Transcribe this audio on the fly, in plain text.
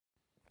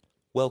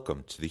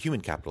Welcome to the Human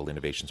Capital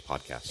Innovations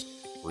Podcast.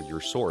 We're your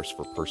source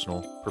for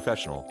personal,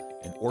 professional,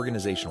 and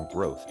organizational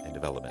growth and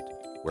development,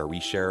 where we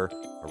share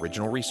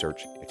original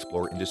research,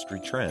 explore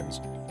industry trends,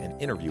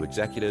 and interview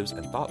executives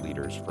and thought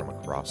leaders from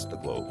across the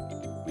globe.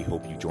 We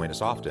hope you join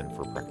us often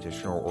for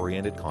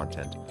practitioner-oriented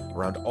content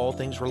around all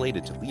things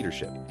related to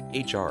leadership,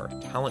 HR,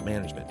 talent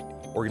management,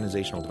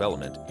 organizational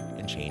development,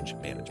 and change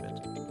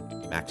management.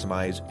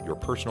 Maximize your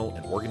personal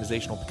and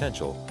organizational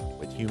potential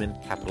with Human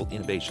Capital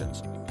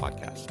Innovations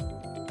Podcast.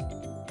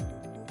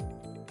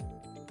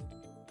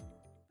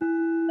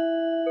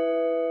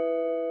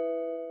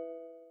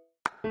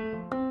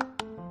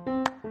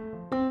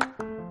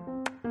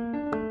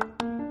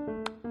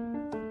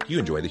 Do you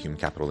enjoy the Human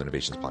Capital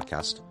Innovations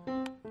Podcast?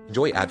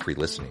 Enjoy ad-free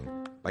listening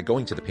by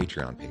going to the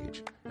Patreon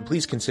page, and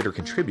please consider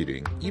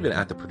contributing even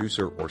at the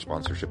producer or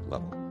sponsorship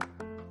level.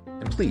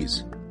 And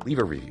please leave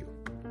a review.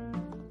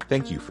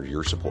 Thank you for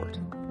your support.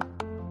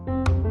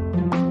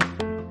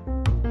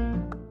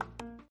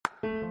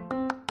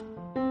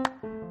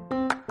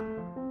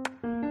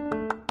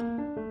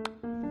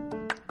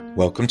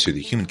 Welcome to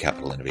the Human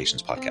Capital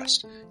Innovations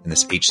Podcast. In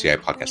this HCI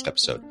podcast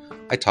episode,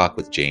 I talk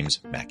with James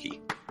Mackey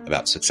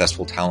about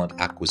successful talent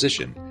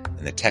acquisition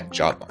in the tech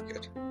job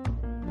market.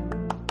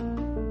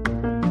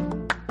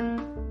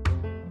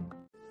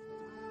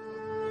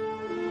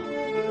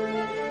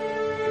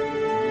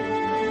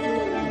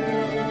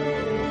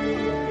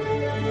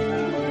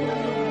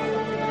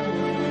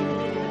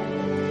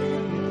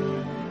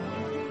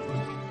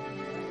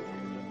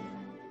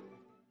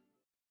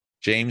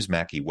 James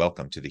Mackey,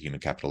 welcome to the Human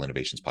Capital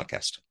Innovations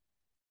Podcast.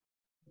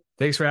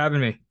 Thanks for having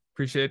me.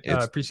 Appreciate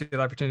the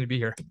opportunity to be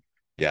here.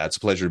 Yeah, it's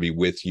a pleasure to be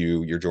with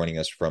you. You're joining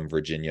us from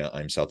Virginia.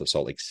 I'm south of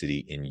Salt Lake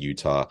City in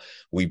Utah.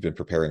 We've been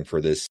preparing for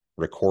this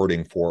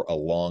recording for a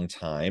long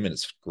time, and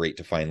it's great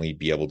to finally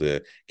be able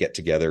to get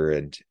together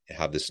and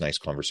have this nice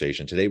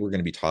conversation. Today, we're going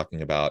to be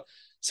talking about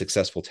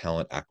successful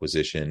talent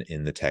acquisition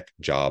in the tech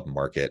job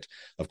market.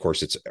 Of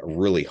course, it's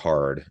really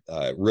hard,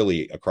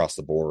 really across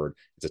the board.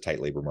 It's a tight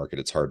labor market.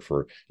 It's hard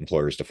for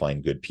employers to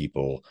find good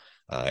people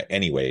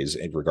anyways,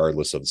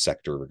 regardless of the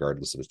sector,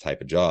 regardless of the type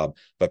of job,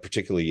 but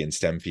particularly in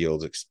STEM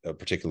fields,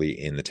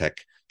 particularly in the tech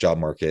job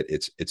market,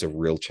 it's a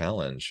real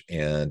challenge.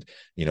 And,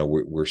 you know,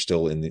 we're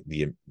still in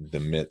the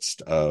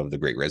midst of the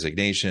Great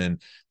Resignation,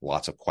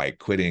 lots of quiet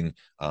quitting,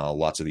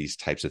 lots of these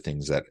types of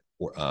things that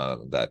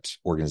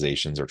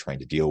organizations are trying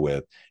to deal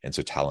with. And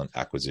so talent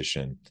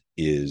acquisition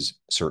is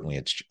certainly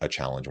a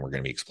challenge, and we're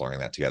going to be exploring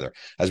that together.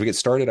 As we get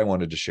started, I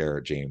wanted to share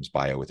James'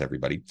 bio with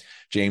everybody.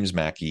 James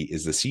Mackey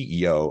is the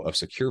CEO of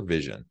Secure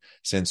Vision.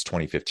 Since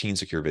 2015,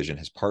 Secure Vision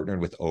has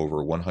partnered with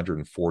over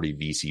 140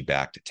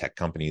 VC-backed tech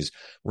companies,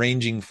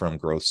 ranging from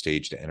growth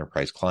stage to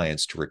enterprise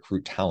clients, to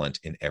recruit talent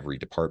in every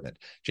department.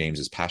 James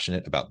is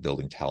passionate about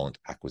building talent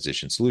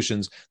acquisition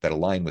solutions that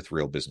align with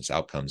real business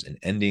outcomes and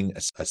ending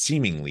a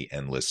seemingly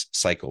endless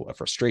cycle of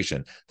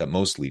frustration that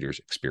most leaders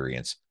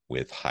experience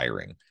with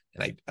hiring.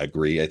 And I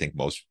agree. I think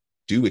most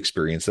do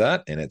experience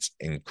that, and it's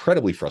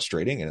incredibly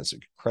frustrating, and it's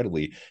an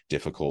incredibly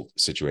difficult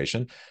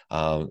situation.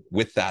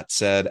 With that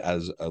said,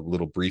 as a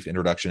little brief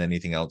introduction,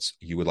 anything else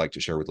you would like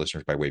to share with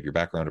listeners by way of your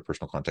background or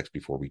personal context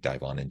before we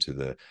dive on into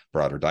the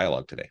broader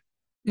dialogue today?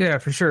 Yeah,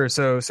 for sure.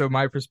 So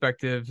my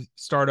perspective,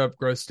 startup,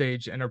 growth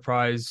stage,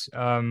 enterprise,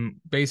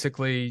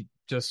 basically,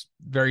 just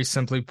very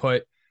simply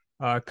put,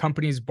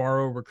 companies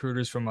borrow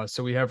recruiters from us.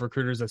 So we have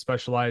recruiters that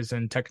specialize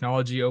in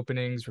technology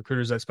openings,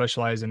 recruiters that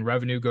specialize in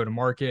revenue, go to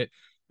market,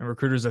 and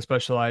recruiters that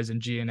specialize in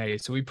G&A.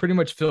 So we pretty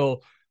much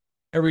fill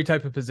every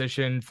type of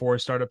position for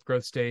startup,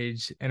 growth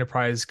stage,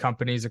 enterprise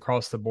companies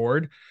across the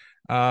board.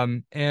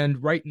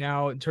 And right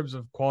now, in terms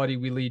of quality,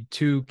 we lead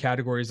two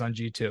categories on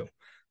G2.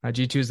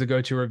 G2 is the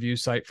go-to review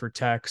site for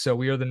tech. So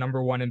we are the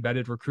number one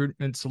embedded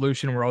recruitment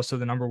solution. We're also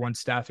the number one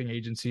staffing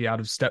agency out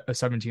of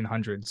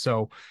 1,700.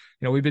 So,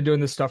 you know, we've been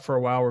doing this stuff for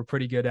a while. We're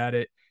pretty good at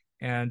it.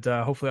 And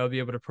hopefully I'll be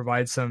able to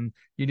provide some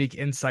unique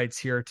insights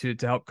here to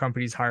help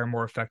companies hire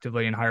more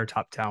effectively and hire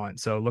top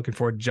talent. So looking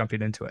forward to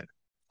jumping into it.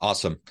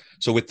 Awesome.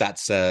 So with that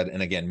said,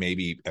 and again,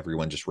 maybe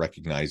everyone just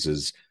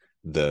recognizes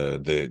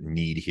the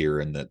need here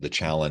and the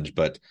challenge,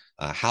 but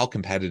how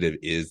competitive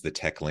is the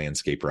tech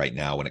landscape right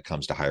now when it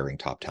comes to hiring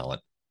top talent?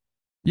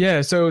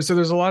 Yeah, so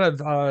there's a lot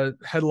of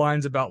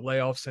headlines about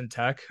layoffs in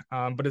tech,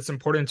 but it's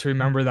important to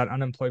remember that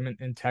unemployment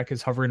in tech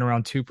is hovering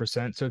around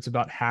 2%. So it's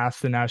about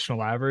half the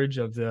national average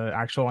of the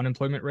actual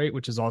unemployment rate,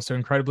 which is also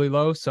incredibly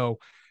low. So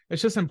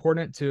it's just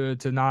important to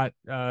not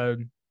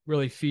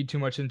really feed too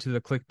much into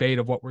the clickbait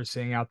of what we're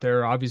seeing out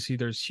there. Obviously,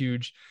 there's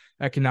huge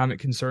economic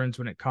concerns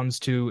when it comes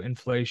to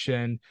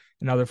inflation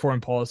and other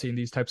foreign policy and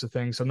these types of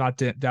things. So I'm not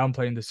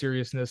downplaying the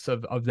seriousness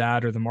of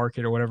that or the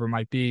market or whatever it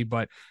might be.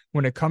 But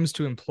when it comes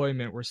to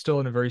employment, we're still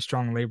in a very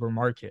strong labor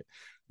market.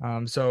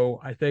 So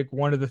I think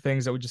one of the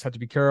things that we just have to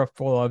be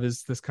careful of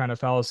is this kind of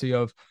fallacy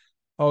of,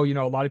 oh, you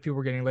know, a lot of people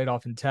are getting laid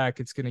off in tech.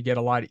 It's going to get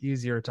a lot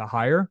easier to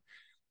hire.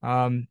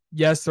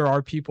 Yes, there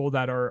are people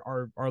that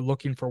are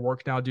looking for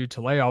work now due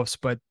to layoffs,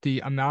 but the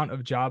amount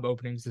of job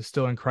openings is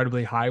still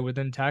incredibly high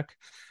within tech.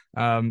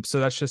 So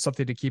that's just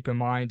something to keep in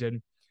mind.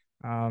 And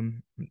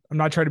I'm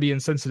not trying to be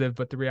insensitive,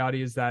 but the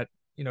reality is that,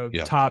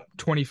 Yeah. top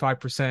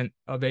 25%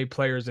 of A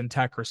players in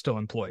tech are still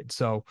employed.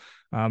 So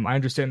I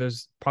understand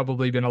there's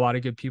probably been a lot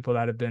of good people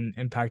that have been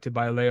impacted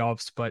by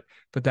layoffs, but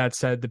that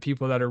said, the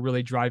people that are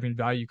really driving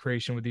value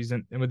creation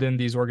within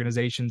these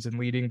organizations and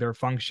leading their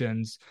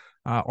functions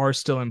are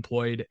still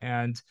employed.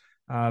 And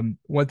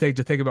one thing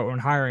to think about when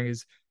hiring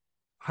is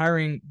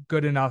hiring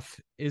good enough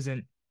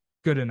isn't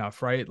good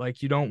enough, right?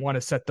 Like you don't want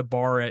to set the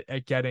bar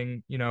at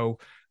getting,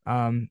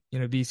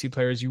 VC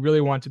players. You really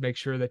want to make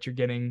sure that you're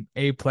getting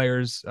A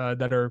players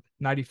that are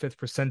 95th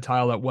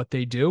percentile at what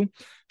they do,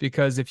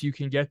 because if you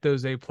can get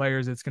those A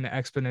players, it's going to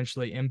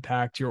exponentially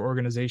impact your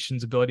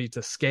organization's ability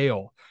to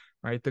scale,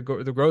 right? The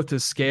growth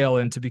is scale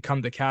and to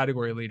become the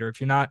category leader. If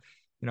you're not,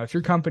 if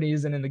your company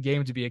isn't in the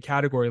game to be a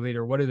category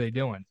leader, what are they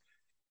doing?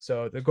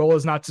 So the goal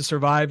is not to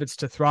survive, it's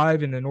to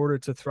thrive. And in order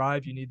to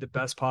thrive, you need the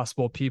best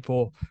possible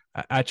people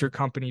at your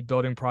company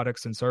building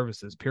products and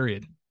services,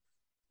 period.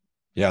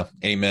 Yeah,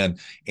 amen.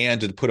 And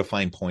to put a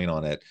fine point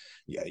on it,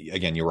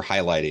 again, you were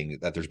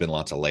highlighting that there's been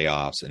lots of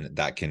layoffs, and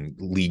that can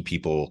lead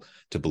people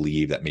to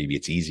believe that maybe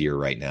it's easier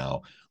right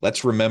now.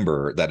 Let's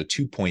remember that a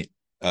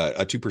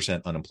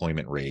 2%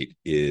 unemployment rate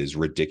is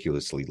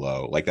ridiculously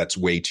low. Like that's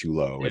way too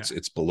low. Yeah.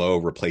 It's below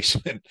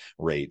replacement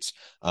rates.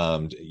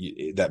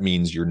 That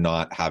means you're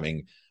not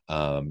having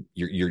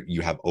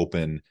you have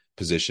open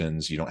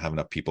positions. You don't have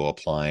enough people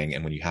applying,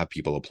 and when you have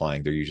people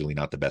applying, they're usually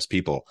not the best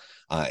people.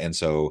 And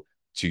so,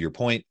 to your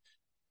point,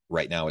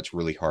 right now it's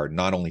really hard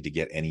not only to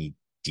get any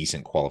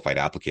decent qualified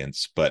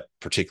applicants, but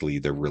particularly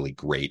the really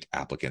great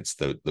applicants,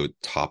 the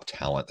top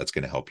talent that's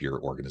going to help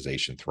your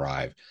organization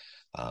thrive.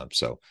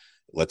 So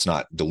let's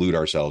not delude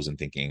ourselves in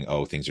thinking,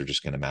 oh, things are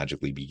just going to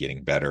magically be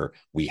getting better.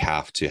 We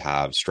have to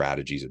have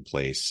strategies in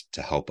place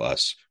to help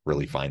us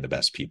really find the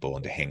best people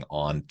and to hang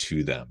on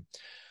to them.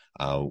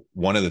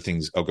 One of the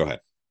things, oh, go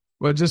ahead.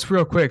 Well, just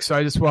real quick. So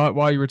I just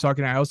while you were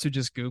talking, I also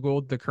just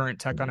Googled the current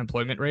tech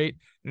unemployment rate,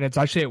 and it's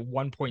actually at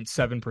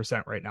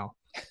 1.7% right now.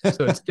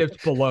 So it's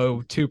dipped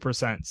below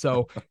 2%.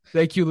 So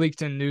thank you,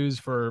 LinkedIn News,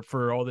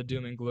 for all the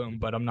doom and gloom,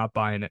 but I'm not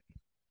buying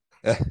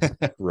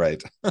it.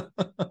 Right.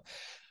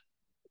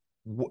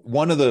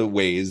 One of the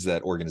ways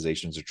that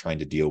organizations are trying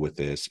to deal with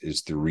this is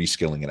through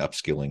reskilling and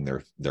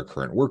upskilling their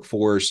current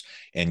workforce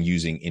and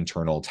using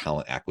internal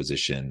talent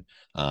acquisition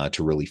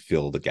to really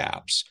fill the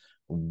gaps.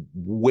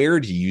 Where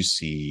do you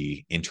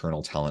see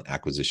internal talent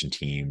acquisition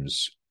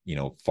teams,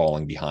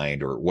 falling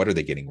behind, or what are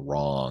they getting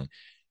wrong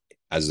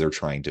as they're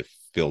trying to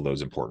fill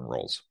those important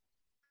roles?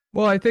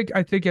 Well, I think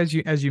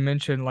as you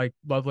mentioned, like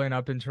leveling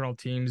up internal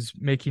teams,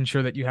 making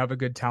sure that you have a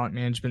good talent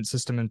management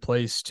system in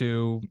place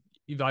to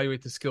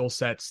evaluate the skill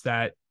sets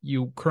that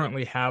you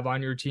currently have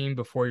on your team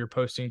before you're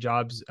posting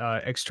jobs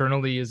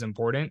externally is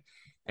important.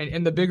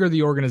 And the bigger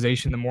the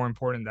organization, the more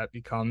important that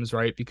becomes,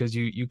 right? Because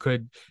you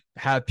could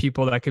have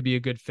people that could be a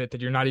good fit that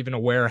you're not even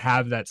aware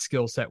have that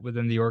skill set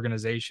within the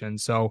organization.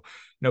 So,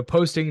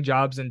 posting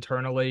jobs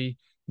internally,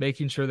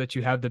 making sure that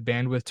you have the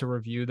bandwidth to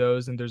review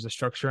those and there's a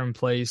structure in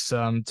place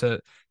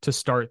to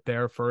start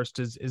there first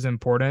is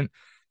important.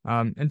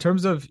 In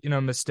terms of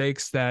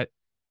mistakes that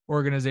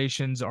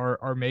organizations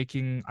are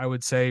making, I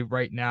would say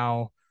right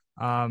now,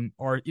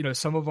 or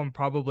some of them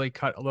probably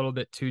cut a little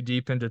bit too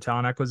deep into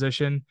talent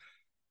acquisition.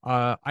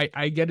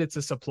 I get it's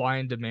a supply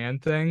and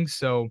demand thing.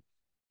 So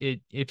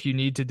if you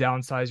need to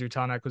downsize your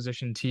talent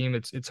acquisition team,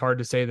 it's hard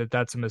to say that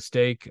that's a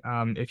mistake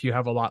if you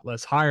have a lot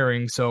less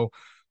hiring. So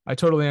I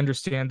totally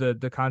understand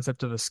the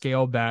concept of a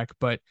scale back,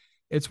 but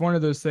it's one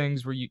of those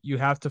things where you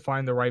have to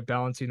find the right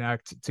balancing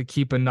act to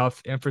keep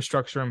enough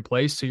infrastructure in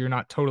place so you're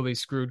not totally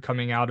screwed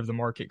coming out of the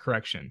market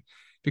correction.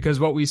 Because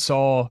what we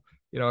saw,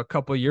 a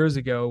couple of years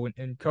ago when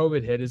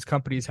COVID hit is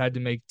companies had to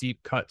make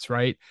deep cuts,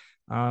 right?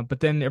 But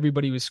then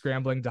everybody was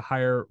scrambling to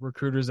hire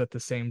recruiters at the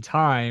same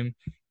time.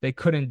 They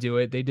couldn't do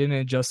it. They didn't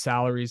adjust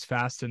salaries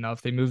fast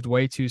enough. They moved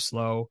way too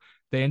slow.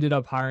 They ended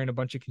up hiring a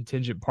bunch of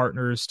contingent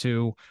partners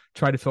to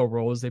try to fill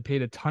roles. They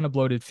paid a ton of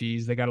bloated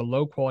fees. They got a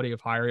low quality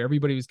of hire.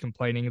 Everybody was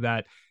complaining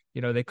that,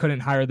 they couldn't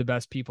hire the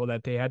best people,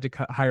 that they had to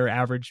hire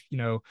average,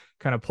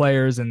 kind of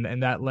players.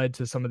 And that led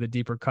to some of the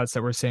deeper cuts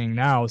that we're seeing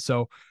now.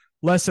 So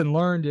lesson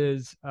learned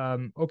is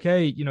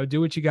okay, do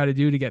what you got to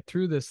do to get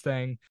through this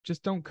thing.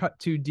 Just don't cut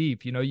too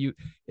deep.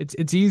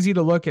 It's easy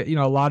to look at,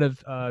 a lot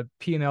of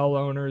P&L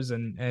owners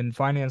and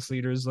finance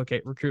leaders look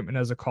at recruitment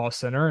as a cost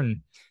center.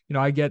 And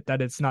I get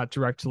that it's not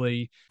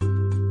directly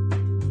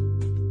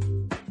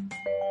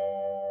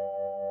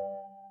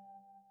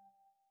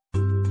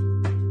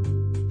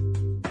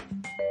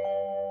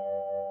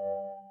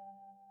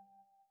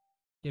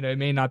it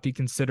may not be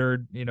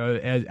considered,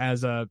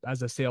 as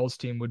a sales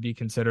team would be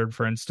considered,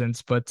 for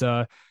instance. But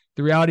the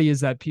reality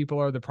is that people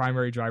are the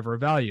primary driver of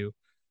value.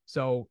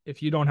 So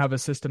if you don't have a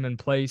system in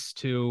place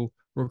to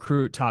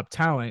recruit top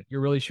talent,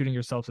 you're really shooting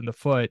yourself in the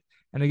foot.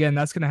 And again,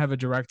 that's going to have a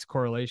direct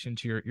correlation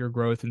to your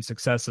growth and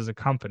success as a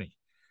company.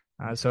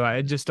 So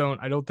I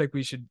don't think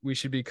we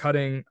should be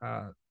cutting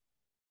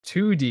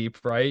too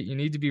deep, right? You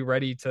need to be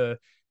ready to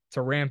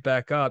ramp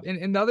back up.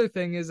 And the other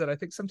thing is that I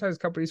think sometimes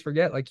companies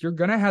forget, like, you're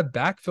gonna have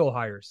backfill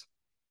hires.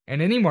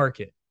 in any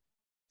market.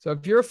 So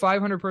if you're a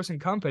 500 person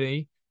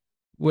company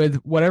with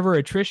whatever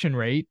attrition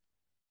rate,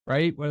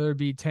 right, whether it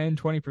be 10,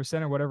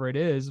 20% or whatever it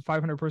is, a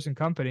 500 person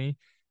company,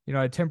 a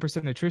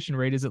 10% attrition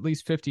rate is at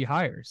least 50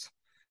 hires,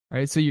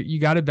 right? So you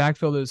got to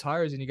backfill those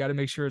hires and you got to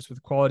make sure it's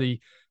with quality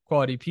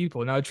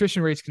people. Now,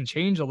 attrition rates can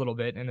change a little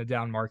bit in a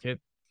down market,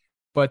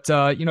 but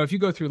if you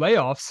go through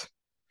layoffs,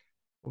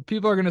 well,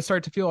 people are going to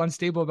start to feel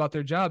unstable about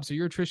their job. So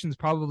your attrition is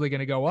probably going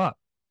to go up.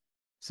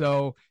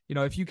 So,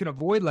 if you can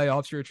avoid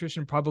layoffs, your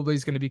attrition probably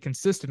is going to be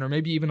consistent or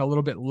maybe even a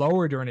little bit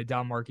lower during a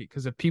down market.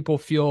 Because if people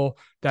feel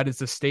that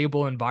it's a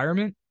stable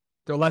environment,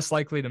 they're less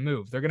likely to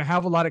move. They're going to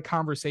have a lot of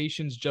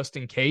conversations just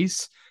in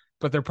case,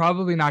 but they're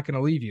probably not going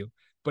to leave you.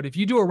 But if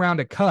you do a round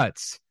of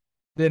cuts,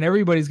 then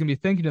everybody's going to be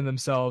thinking to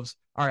themselves,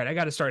 all right, I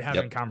got to start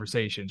having Yep.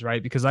 conversations,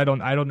 right? Because I don't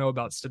know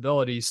about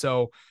stability.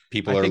 So I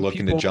People are think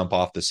looking to people jump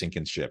off the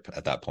sinking ship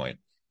at that point.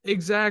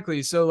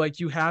 exactly. So like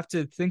you have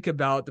to think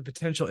about the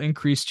potential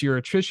increase to your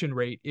attrition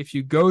rate if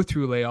you go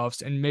through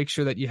layoffs and make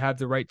sure that you have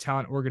the right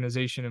talent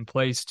organization in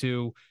place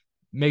to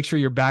make sure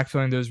you're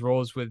backfilling those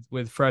roles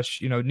with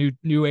fresh,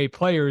 new A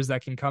players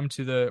that can come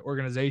to the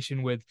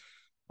organization with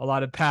a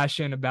lot of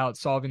passion about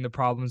solving the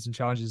problems and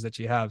challenges that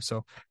you have.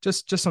 So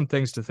just some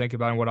things to think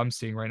about and what I'm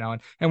seeing right now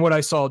and what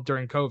I saw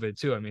during COVID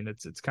too. I mean,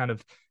 it's kind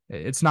of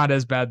it's not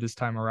as bad this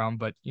time around,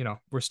 but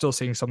we're still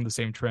seeing some of the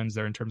same trends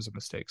there in terms of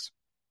mistakes.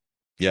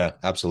 Yeah,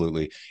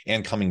 absolutely.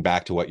 And coming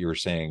back to what you were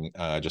saying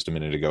just a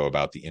minute ago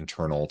about the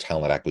internal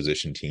talent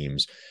acquisition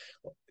teams,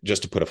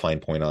 just to put a fine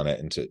point on it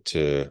and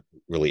to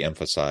really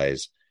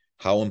emphasize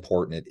how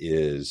important it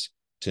is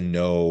to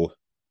know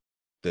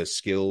the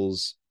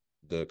skills,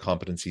 the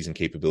competencies and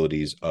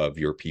capabilities of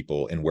your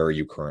people and where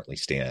you currently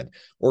stand.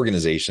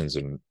 Organizations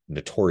are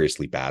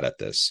notoriously bad at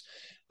this.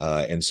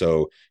 And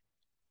so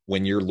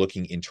when you're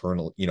looking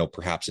internal,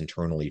 perhaps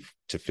internally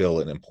to fill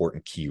an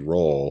important key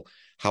role,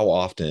 how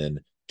often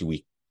do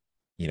we,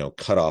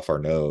 cut off our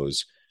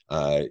nose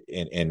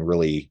and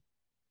really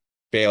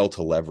fail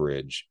to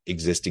leverage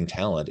existing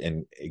talent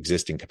and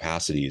existing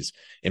capacities,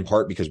 in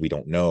part because we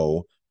don't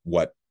know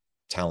what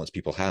talents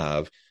people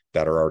have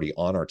that are already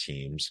on our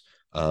teams,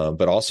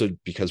 but also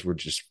because we're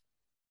just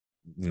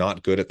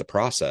not good at the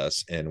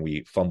process and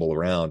we fumble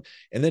around.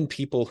 And then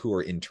people who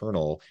are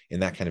internal in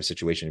that kind of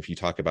situation, if you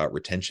talk about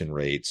retention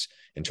rates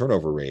and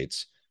turnover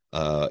rates,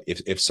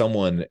 if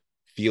someone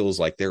feels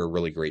like they're a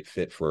really great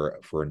fit for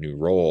a new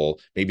role,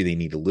 maybe they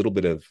need a little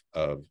bit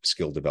of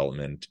skill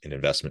development and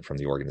investment from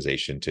the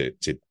organization to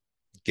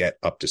get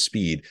up to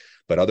speed,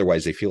 but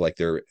otherwise they feel like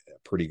they're a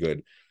pretty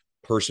good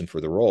person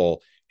for the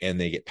role and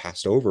they get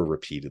passed over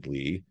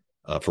repeatedly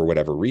for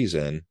whatever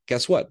reason.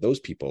 Guess what? Those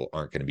people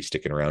aren't going to be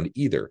sticking around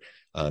either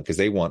because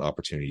they want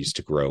opportunities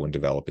to grow and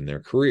develop in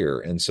their career.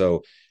 And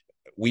so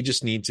we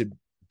just need to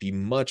be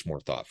much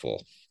more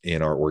thoughtful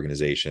in our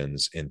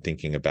organizations and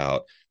thinking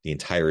about the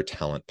entire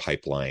talent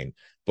pipeline,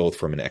 both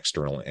from an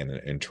external and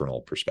an internal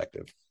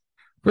perspective.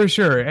 For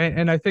sure.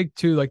 And I think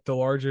too, like the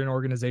larger an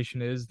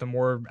organization is, the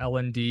more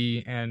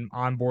L&D and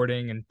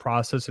onboarding and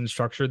process and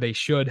structure they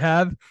should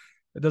have.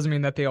 It doesn't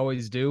mean that they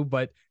always do,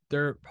 but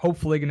they're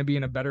hopefully going to be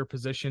in a better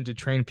position to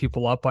train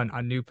people up on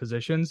new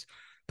positions.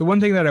 The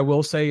one thing that I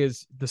will say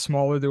is the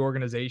smaller the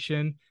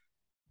organization,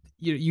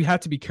 you have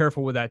to be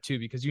careful with that too,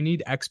 because you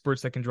need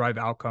experts that can drive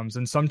outcomes.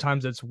 And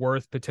sometimes it's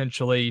worth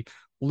potentially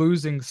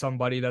losing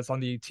somebody that's on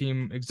the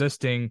team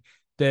existing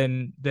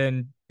than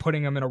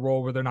putting them in a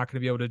role where they're not going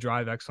to be able to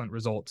drive excellent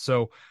results.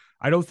 So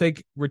I don't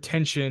think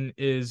retention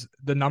is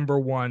the number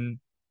one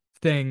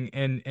thing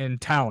in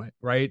talent,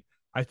 right?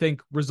 I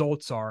think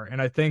results are.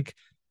 And I think,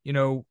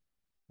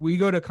 we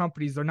go to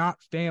companies, they're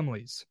not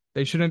families.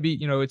 They shouldn't be,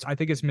 I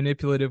think it's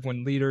manipulative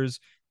when leaders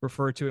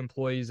refer to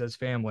employees as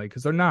family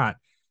because they're not.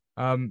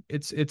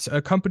 It's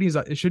a company's,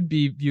 it should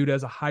be viewed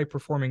as a high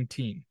performing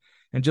team.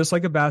 And just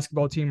like a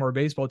basketball team or a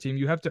baseball team,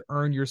 you have to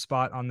earn your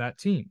spot on that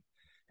team.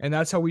 And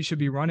that's how we should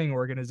be running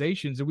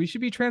organizations. And we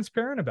should be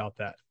transparent about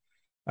that.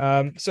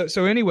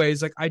 So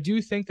anyways, like I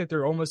do think that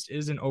there almost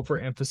is an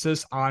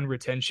overemphasis on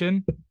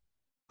retention.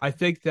 I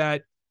think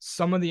that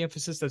some of the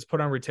emphasis that's put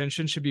on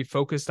retention should be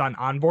focused on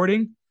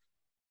onboarding.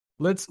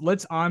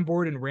 Let's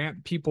onboard and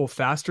ramp people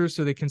faster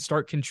so they can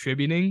start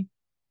contributing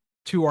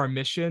to our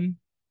mission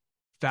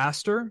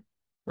faster,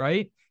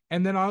 right?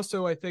 And then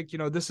also, I think,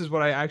 this is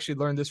what I actually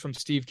learned this from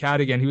Steve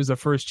Cadigan. He was the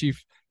first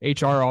chief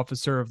HR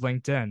officer of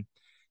LinkedIn.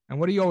 And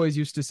what he always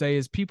used to say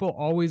is people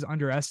always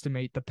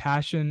underestimate the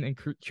passion and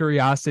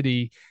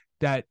curiosity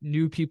that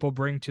new people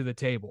bring to the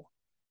table.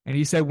 And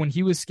he said when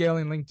he was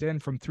scaling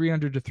LinkedIn from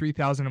 300 to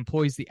 3,000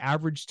 employees, the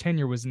average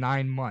tenure was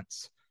 9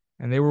 months.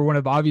 And they were one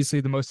of obviously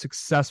the most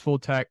successful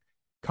tech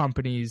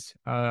companies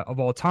of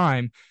all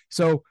time.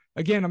 So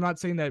again, I'm not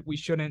saying that we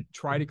shouldn't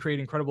try to create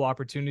incredible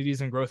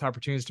opportunities and growth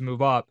opportunities to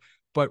move up,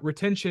 but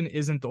retention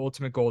isn't the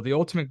ultimate goal. The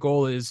ultimate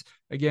goal is,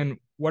 again,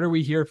 what are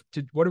we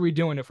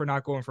doing if we're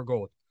not going for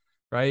gold,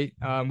 right?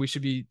 We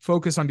should be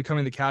focused on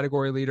becoming the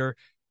category leader.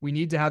 We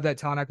need to have that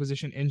talent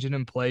acquisition engine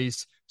in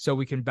place so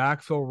we can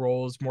backfill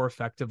roles more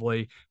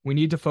effectively. We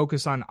need to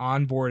focus on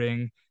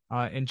onboarding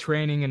and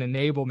training and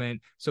enablement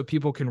so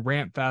people can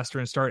ramp faster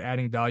and start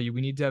adding value.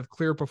 We need to have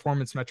clear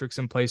performance metrics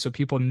in place so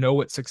people know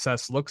what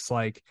success looks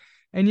like.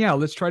 And yeah,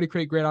 let's try to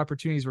create great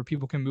opportunities where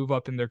people can move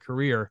up in their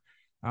career.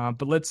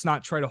 But let's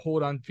not try to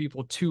hold on to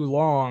people too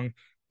long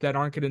that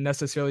aren't going to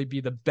necessarily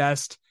be the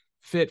best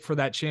fit for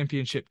that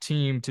championship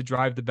team to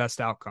drive the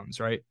best outcomes,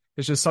 right?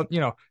 It's just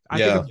something, I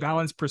think a Yeah.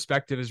 balanced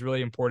perspective is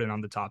really important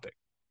on the topic.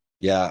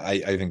 Yeah,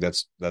 I think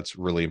that's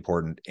really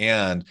important.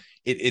 And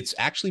it's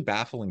actually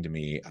baffling to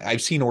me.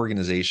 I've seen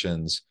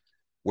organizations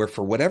where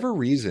for whatever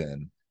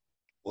reason,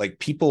 like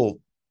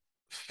people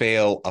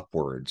fail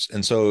upwards.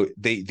 And so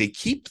they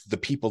keep the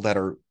people that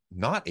are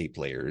not A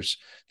players.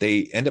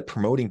 They end up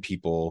promoting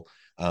people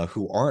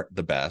who aren't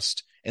the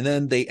best. And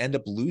then they end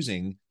up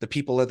losing the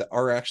people that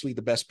are actually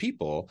the best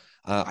people.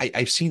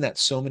 I've seen that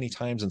so many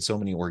times in so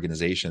many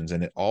organizations,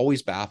 and it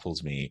always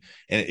baffles me.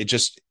 And it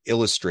just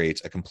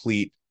illustrates a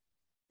complete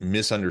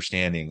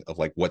misunderstanding of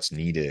like what's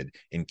needed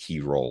in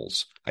key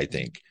roles, I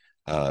think.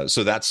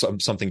 So that's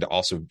something to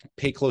also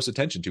pay close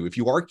attention to. If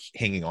you are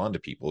hanging on to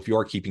people, if you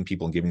are keeping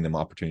people and giving them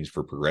opportunities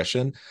for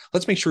progression,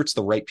 let's make sure it's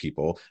the right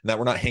people and that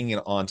we're not hanging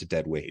on to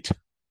dead weight.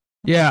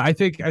 Yeah, I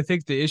think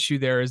the issue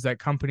there is that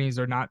companies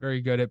are not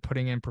very good at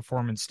putting in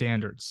performance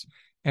standards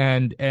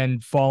and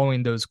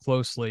following those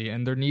closely.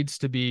 And there needs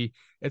to be,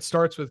 it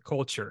starts with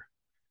culture,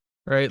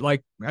 right?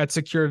 Like at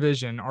Secure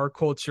Vision, our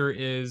culture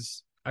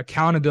is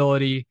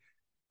accountability,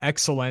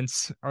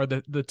 excellence are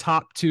the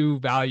top two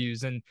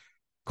values. And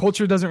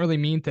culture doesn't really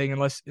mean things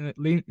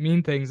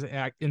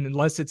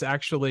unless it's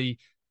actually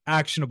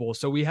actionable.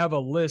 So we have a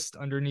list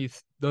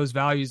underneath those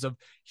values of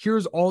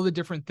here's all the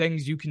different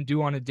things you can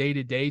do on a day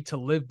to day to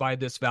live by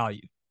this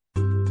value.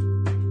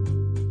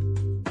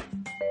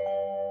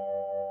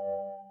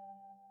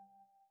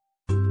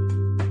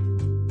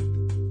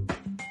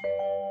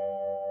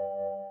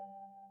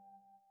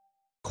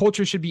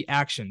 Culture should be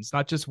actions,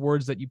 not just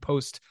words that you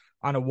post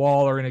on a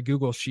wall or in a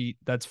Google sheet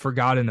that's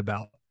forgotten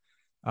about.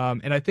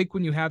 And I think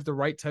when you have the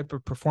right type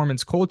of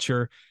performance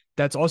culture,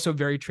 that's also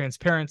very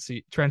transparent.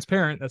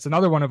 That's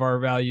another one of our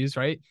values,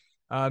 right?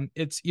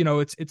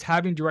 It's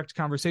having direct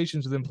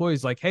conversations with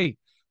employees like, hey,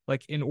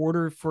 like in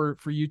order for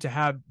you to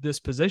have this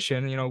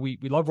position, we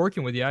love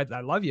working with you. I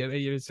love you.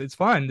 It's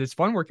fun. It's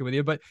fun working with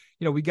you, but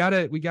we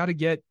gotta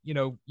get,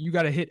 you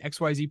gotta hit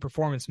XYZ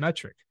performance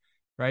metric,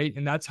 right?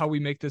 And that's how we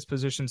make this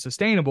position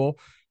sustainable.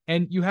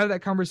 And you have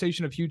that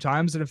conversation a few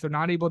times. And if they're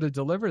not able to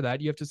deliver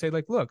that, you have to say,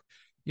 like, look,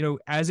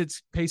 as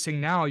it's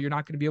pacing now, you're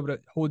not going to be able to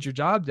hold your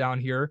job down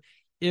here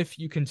if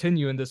you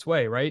continue in this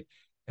way, right?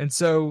 And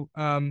so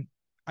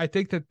I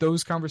think that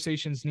those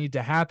conversations need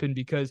to happen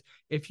because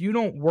if you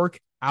don't work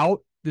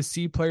out the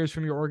C players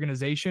from your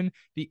organization,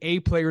 the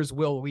A players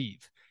will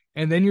leave.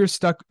 And then you're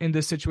stuck in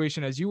this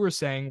situation, as you were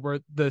saying, where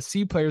the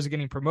C players are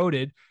getting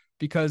promoted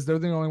because they're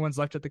the only ones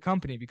left at the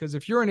company. Because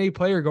if you're an A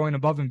player going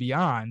above and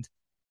beyond,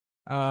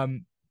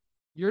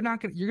 you're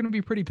gonna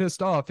be pretty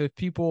pissed off if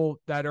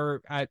people that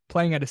are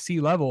playing at a C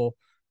level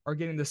are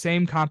getting the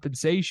same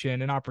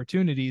compensation and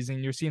opportunities,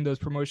 and you're seeing those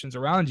promotions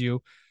around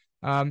you.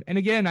 And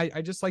again,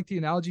 I just like the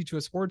analogy to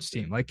a sports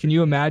team. Like, can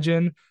you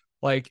imagine,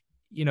 like,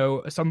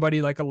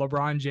 somebody like a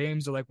LeBron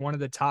James or like one of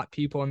the top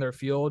people in their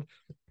field,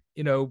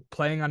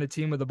 playing on a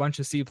team with a bunch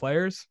of C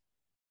players?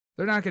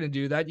 They're not going to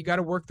do that. You got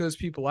to work those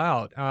people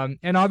out,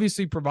 and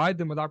obviously provide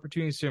them with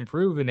opportunities to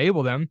improve,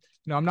 enable them.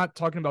 I'm not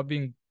talking about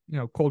being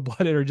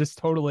cold-blooded or just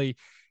totally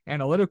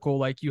analytical.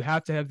 Like, you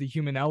have to have the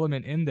human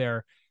element in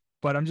there,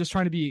 but I'm just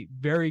trying to be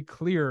very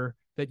clear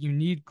that you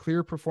need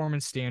clear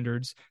performance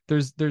standards.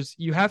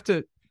 You have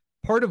to,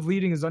 part of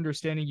leading is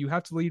understanding you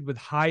have to lead with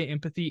high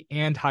empathy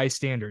and high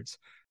standards.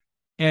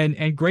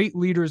 And great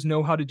leaders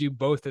know how to do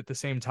both at the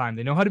same time.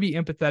 They know how to be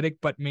empathetic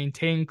but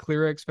maintain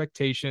clear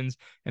expectations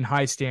and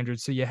high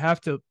standards. So you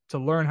have to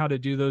learn how to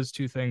do those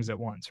two things at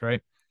once,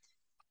 right?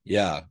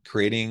 Yeah,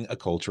 creating a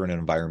culture and an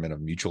environment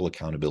of mutual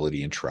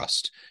accountability and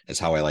trust is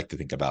how I like to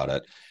think about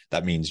it.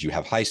 That means you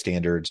have high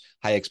standards,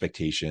 high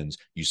expectations,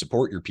 you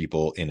support your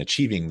people in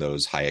achieving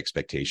those high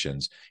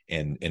expectations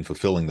and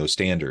fulfilling those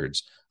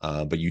standards,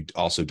 but you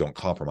also don't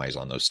compromise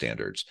on those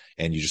standards.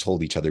 And you just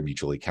hold each other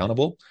mutually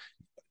accountable.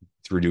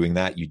 Through doing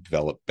that, you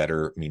develop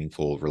better,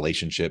 meaningful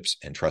relationships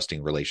and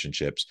trusting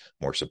relationships,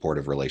 more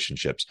supportive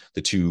relationships.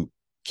 The two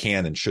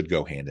can and should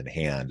go hand in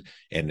hand.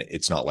 And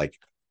it's not like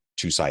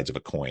two sides of a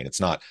coin. It's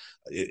not,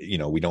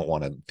 we don't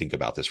want to think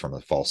about this from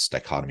a false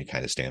dichotomy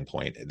kind of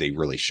standpoint. They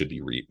really should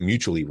be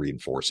mutually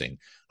reinforcing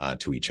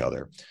to each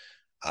other.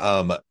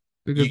 Good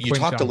You point,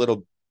 talked a John.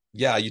 little,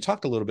 yeah, you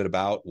talked a little bit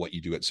about what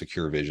you do at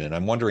Secure Vision.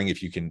 I'm wondering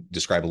if you can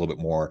describe a little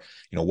bit more,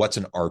 what's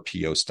an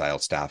RPO style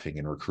staffing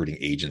and recruiting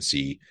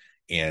agency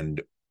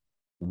and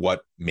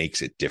what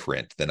makes it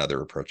different than other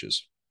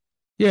approaches?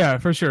 Yeah,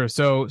 for sure.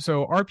 So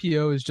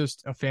RPO is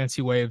just a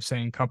fancy way of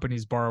saying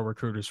companies borrow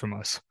recruiters from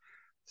us.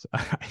 So,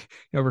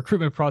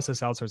 recruitment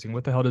process outsourcing.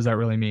 What the hell does that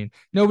really mean?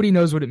 Nobody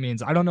knows what it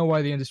means. I don't know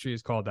why the industry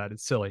is called that.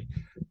 It's silly.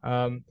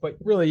 But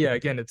really, yeah,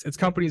 again, it's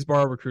companies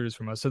borrow recruiters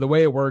from us. So the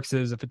way it works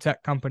is if a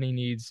tech company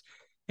needs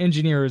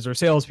engineers or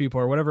salespeople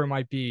or whatever it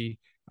might be,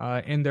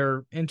 and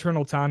their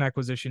internal talent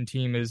acquisition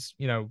team is,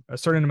 a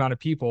certain amount of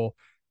people,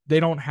 they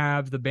don't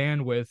have the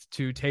bandwidth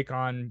to take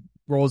on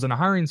roles in a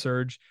hiring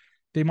surge.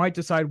 They might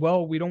decide,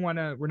 well, we're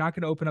not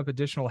going to open up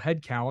additional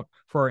headcount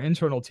for our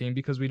internal team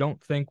because we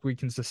don't think we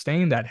can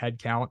sustain that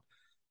headcount.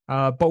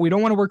 But we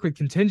don't want to work with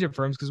contingent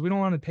firms because we don't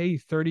want to pay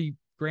 30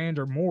 grand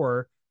or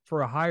more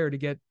for a hire to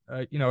get,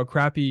 a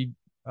crappy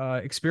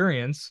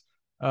experience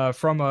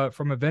from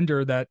a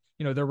vendor that,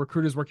 their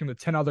recruiters working with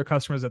 10 other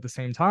customers at the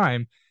same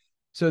time.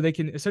 So they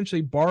can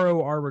essentially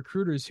borrow our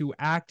recruiters who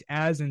act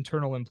as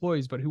internal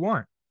employees, but who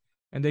aren't,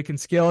 and they can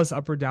scale us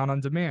up or down on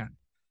demand.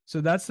 So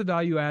that's the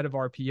value add of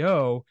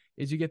RPO,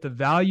 is you get the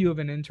value of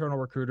an internal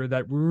recruiter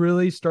that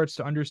really starts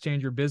to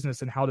understand your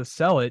business and how to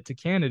sell it to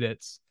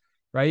candidates,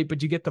 right?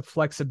 But you get the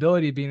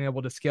flexibility of being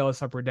able to scale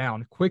us up or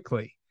down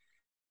quickly.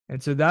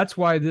 And so that's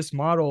why this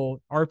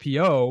model,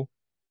 RPO,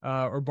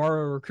 or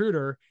borrow a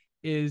recruiter,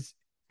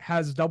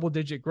 has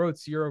double-digit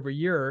growth year over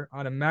year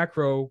on a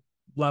macro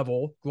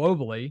level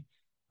globally.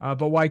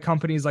 But why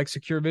companies like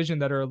Secure Vision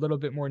that are a little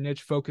bit more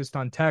niche focused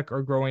on tech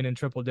are growing in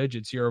triple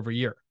digits year over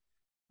year,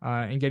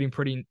 and getting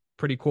pretty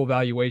cool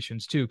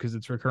valuations too, because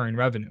it's recurring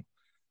revenue.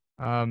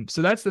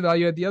 So that's the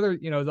value. The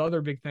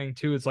other big thing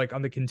too is like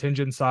on the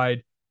contingent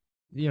side,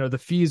 the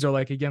fees are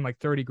like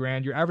 30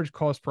 grand. Your average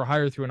cost per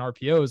hire through an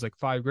RPO is like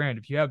 5 grand.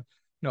 If you have,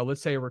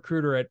 let's say a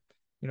recruiter at,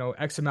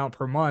 X amount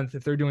per month,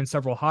 if they're doing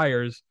several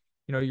hires,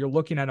 you're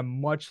looking at a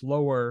much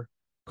lower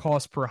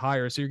cost per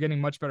hire. So you're getting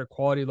much better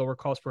quality, lower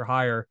cost per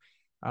hire.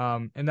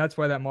 And that's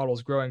why that model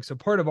is growing. So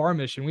part of our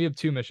mission, we have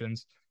 2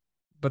 missions,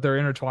 but they're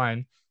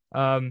intertwined,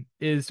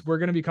 is we're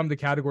going to become the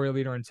category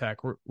leader in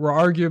tech. We're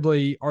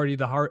arguably already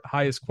the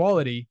highest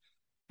quality.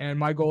 And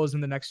my goal is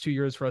in the next 2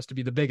 years for us to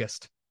be the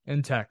biggest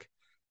in tech.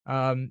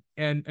 And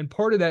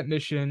part of that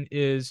mission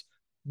is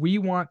we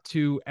want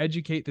to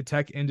educate the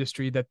tech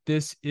industry that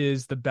this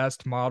is the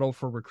best model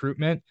for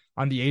recruitment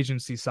on the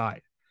agency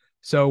side.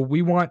 So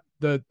we want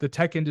the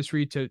tech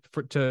industry to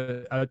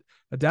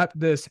adapt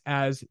this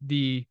as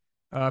the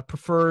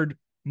preferred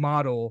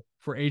model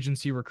for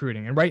agency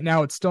recruiting. And right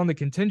now it's still on the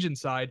contingent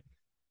side,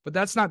 but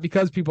that's not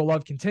because people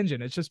love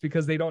contingent. It's just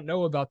because they don't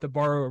know about the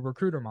borrow a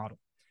recruiter model.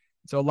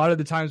 So a lot of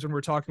the times when we're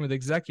talking with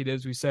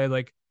executives, we say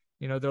like,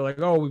 they're like,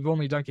 oh, we've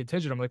only done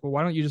contingent. I'm like, well,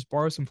 why don't you just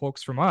borrow some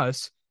folks from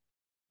us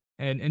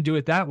and do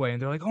it that way?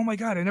 And they're like, oh my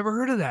God, I never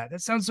heard of that.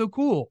 That sounds so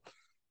cool.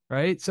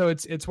 Right. So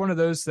it's one of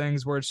those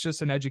things where it's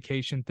just an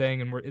education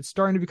thing, and it's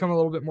starting to become a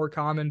little bit more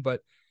common.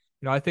 But,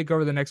 I think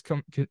over the next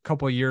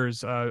couple of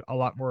years, a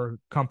lot more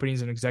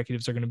companies and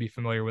executives are going to be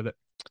familiar with it.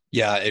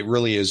 Yeah, it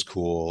really is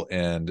cool.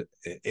 And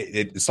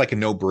it's like a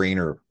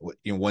no-brainer.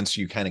 Once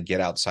you kind of get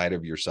outside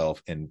of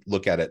yourself and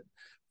look at it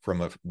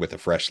with a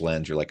fresh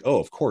lens, you're like, oh,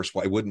 of course,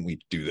 why wouldn't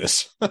we do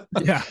this?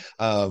 Yeah.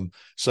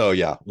 So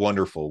yeah,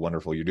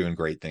 wonderful. You're doing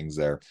great things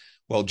there.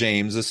 Well,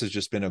 James, this has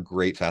just been a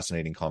great,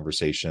 fascinating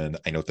conversation.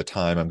 I know at the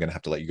time I'm going to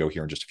have to let you go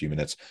here in just a few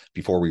minutes.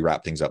 Before we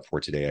wrap things up for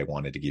today, I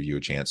wanted to give you a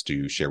chance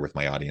to share with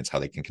my audience how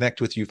they can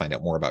connect with you, find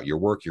out more about your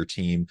work, your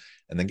team,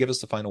 and then give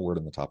us the final word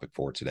on the topic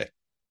for today.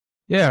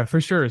 Yeah,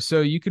 for sure. So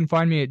you can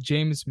find me at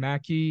James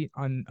Mackey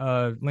on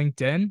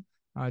LinkedIn,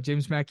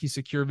 James Mackey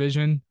Secure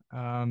Vision.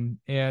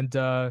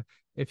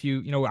 If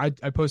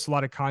I post a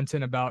lot of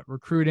content about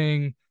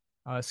recruiting,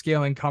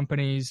 scaling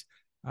companies.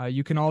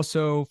 You can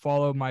also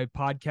follow my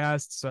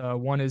podcasts.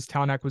 One is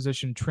Talent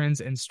Acquisition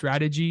Trends and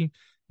Strategy.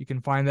 You can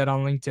find that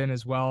on LinkedIn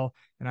as well.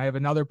 And I have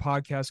another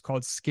podcast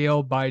called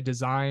Scale by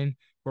Design,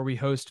 where we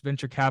host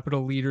venture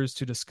capital leaders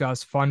to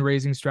discuss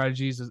fundraising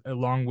strategies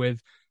along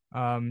with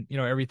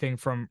everything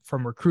from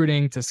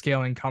recruiting to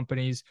scaling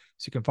companies.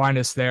 So you can find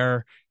us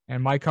there.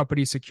 And my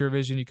company, Secure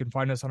Vision, you can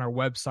find us on our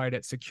website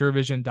at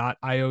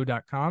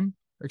securevision.io.com.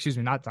 Or excuse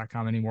me, not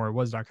 .com anymore. It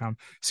was .com.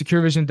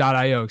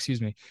 Securevision.io,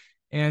 excuse me.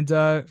 And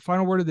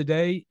final word of the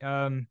day,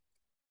 I'm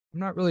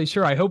not really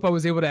sure. I hope I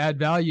was able to add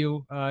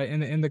value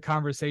in the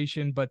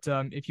conversation. But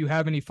if you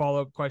have any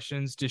follow-up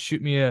questions, just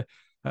shoot me a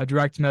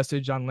direct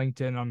message on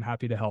LinkedIn. I'm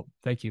happy to help.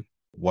 Thank you.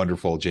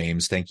 Wonderful,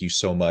 James. Thank you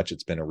so much.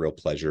 It's been a real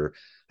pleasure.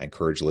 I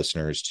encourage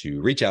listeners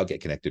to reach out, get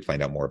connected,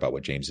 find out more about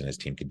what James and his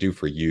team can do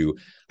for you.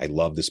 I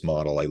love this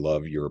model. I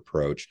love your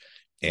approach.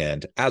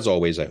 And as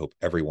always, I hope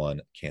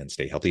everyone can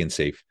stay healthy and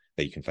safe,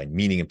 that you can find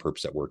meaning and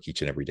purpose at work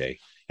each and every day.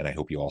 And I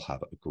hope you all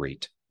have a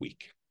great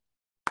week.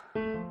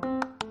 Do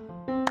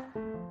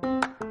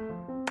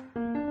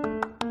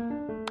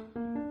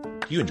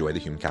you enjoy the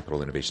Human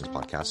Capital Innovations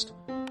podcast?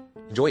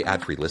 Enjoy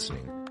ad-free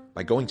listening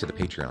by going to the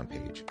Patreon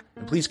page,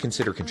 and please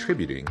consider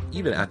contributing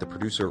even at the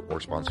producer or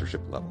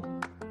sponsorship level.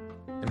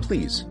 And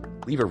please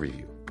leave a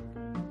review.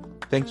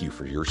 Thank you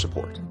for your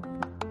support.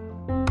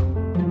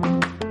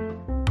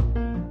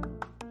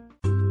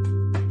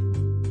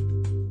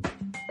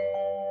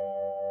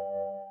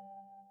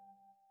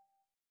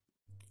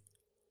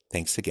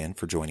 Thanks again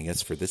for joining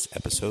us for this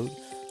episode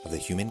of the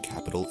Human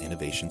Capital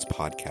Innovations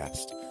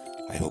podcast.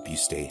 I hope you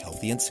stay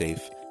healthy and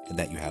safe and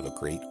that you have a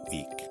great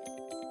week.